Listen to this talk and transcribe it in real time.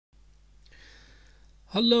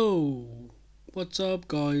Hello, what's up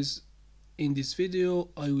guys? In this video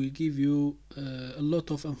I will give you a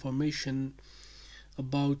lot of information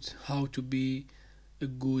about how to be a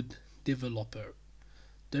good developer.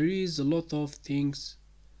 There is a lot of things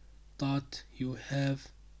that you have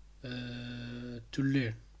to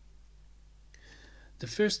learn. The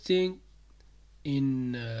first thing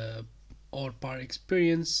in our par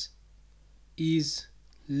experience is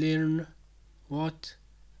learn what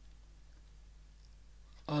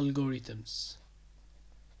algorithms.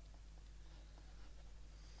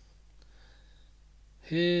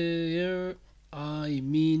 Here I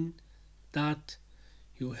mean that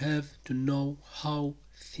you have to know how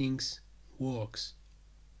things works,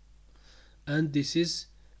 and this is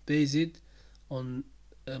based on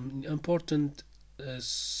important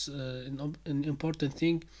an important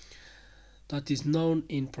thing that is known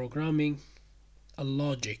in programming, a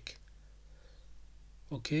logic.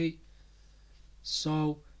 Okay,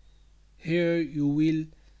 so here you will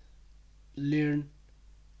learn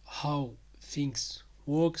how things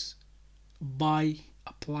works by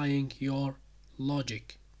applying your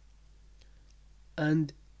logic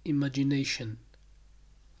and imagination.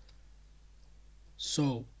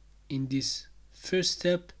 So in this first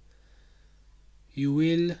step you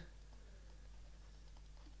will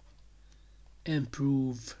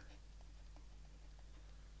improve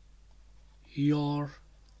your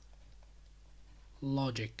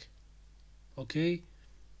logic. Okay,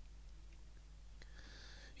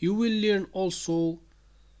 you will learn also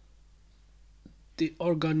the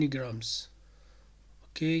organograms.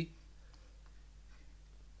 Okay,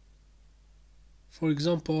 for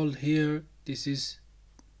example, here this is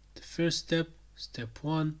the first step, step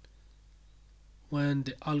 1, when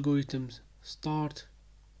the algorithms start,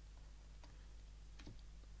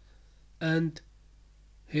 and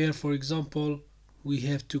here for example we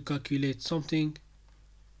have to calculate something.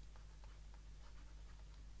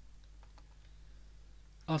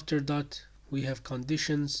 After that we have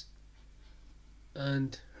conditions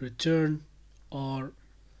and return or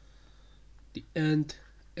the end,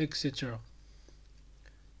 etc.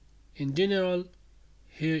 In general,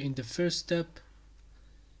 here in the first step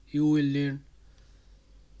you will learn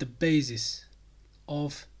the basis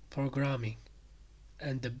of programming,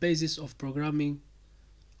 and the basis of programming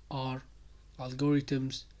are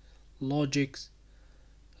algorithms, logics,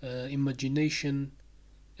 imagination,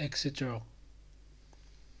 etc.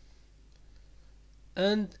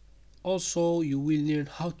 And also you will learn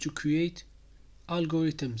how to create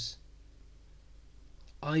algorithms.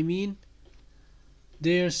 I mean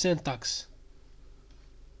their syntax,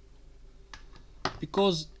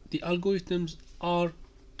 because the algorithms are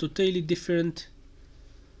totally different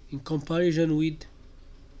in comparison with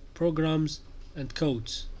programs and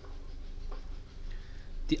codes.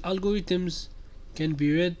 The algorithms can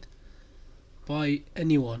be read by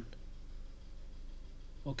anyone.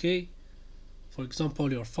 Okay, for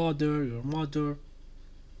example your father, your mother,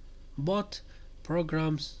 but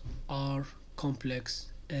programs are complex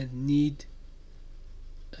and need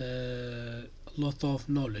a lot of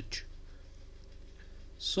knowledge.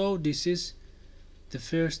 So this is the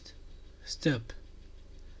first step.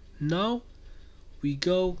 Now we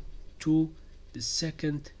go to the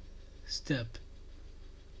second step.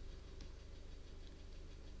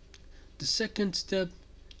 The second step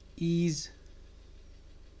is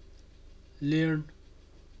learn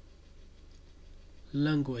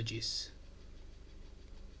languages.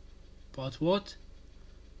 But what?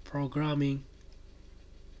 Programming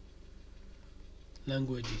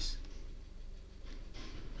languages.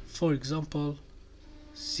 For example,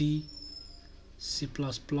 C, C++,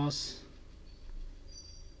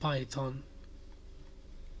 Python,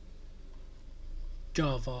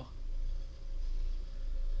 Java,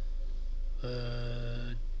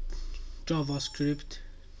 JavaScript,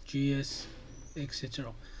 JS,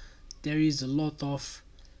 etc. There is a lot of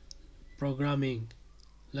programming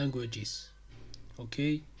languages.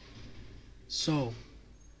 Okay, so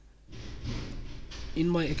in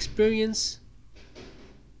my experience,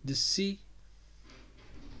 the C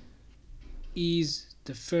is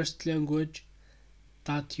the first language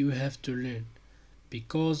that you have to learn,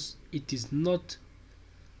 because it is not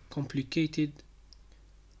complicated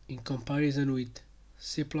in comparison with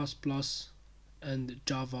C++ and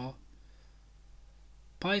Java.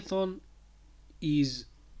 Python is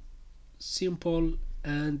simple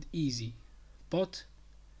and easy, but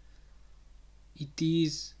it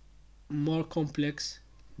is more complex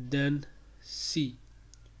than C.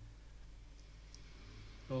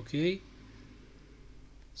 Okay,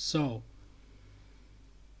 so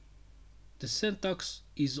the syntax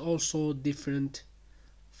is also different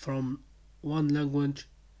from one language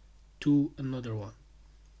to another one.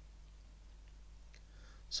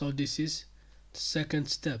 So this is the second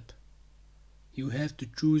step. You have to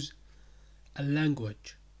choose a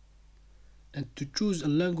language, and to choose a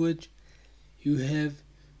language you have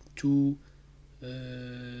to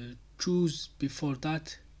choose before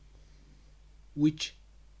that which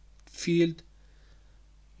field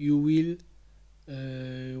you will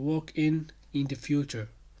work in the future.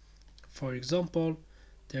 For example,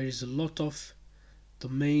 there is a lot of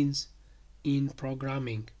domains in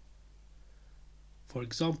programming. For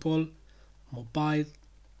example, mobile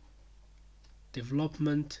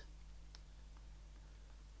development,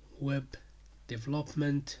 web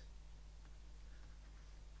development,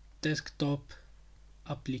 desktop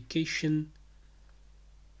application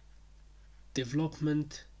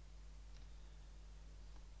development,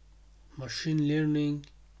 machine learning,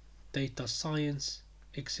 data science,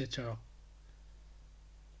 etc.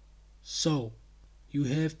 So you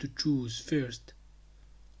have to choose first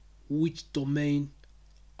which domain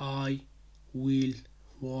I will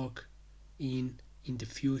work in the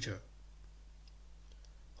future.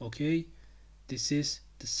 Okay, this is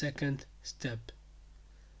the second step.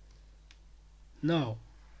 Now,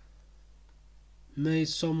 may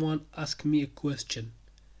someone ask me a question: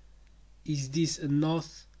 is this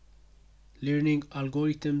enough learning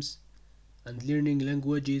algorithms and learning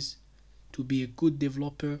languages to be a good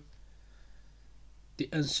developer? The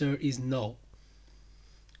answer is no.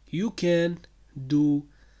 You can do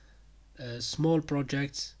small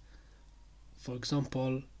projects, for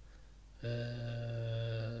example,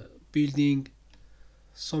 building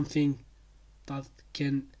something that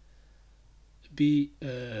can be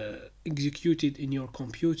executed in your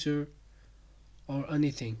computer or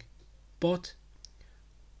anything. But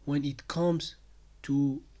when it comes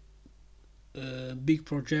to big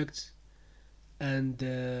projects and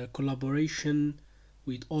collaboration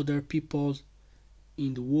with other people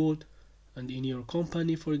in the world and in your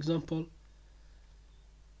company, for example,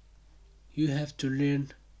 you have to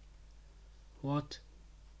learn what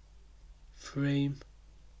frameworks.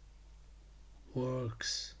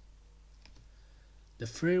 The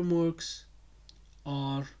frameworks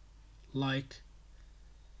are like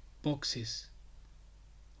boxes,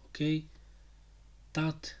 okay,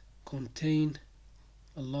 that contain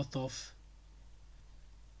a lot of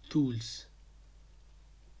tools,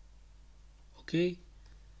 okay,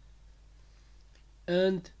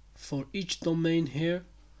 and for each domain here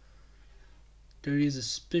there is a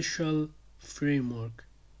special framework.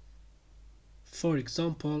 For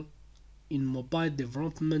example, in mobile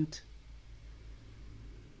development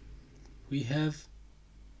we have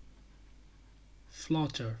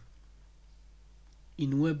Flutter.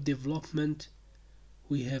 In web development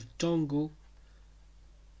we have Django,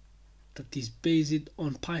 that is based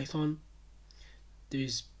on Python. There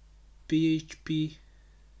is PHP,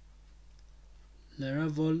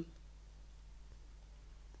 Laravel,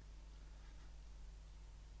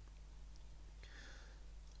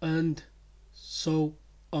 and so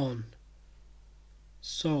on.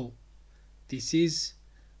 So this is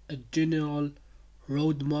a general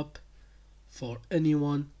roadmap for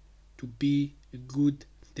anyone to be a good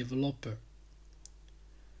developer.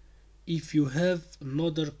 If you have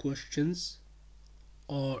another questions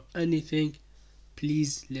or anything,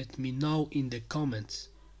 please let me know in the comments.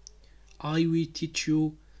 I will teach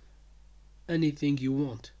you anything you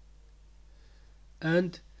want,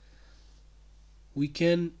 and we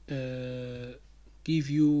can give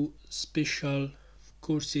you special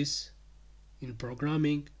courses in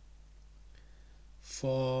programming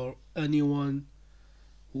for anyone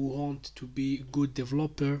who wants to be a good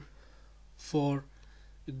developer for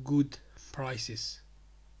good prices.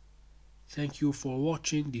 Thank you for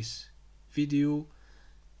watching this video,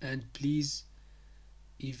 and please,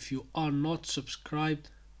 if you are not subscribed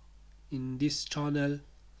in this channel,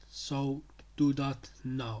 so do that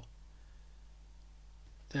now.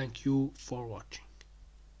 Thank you for watching.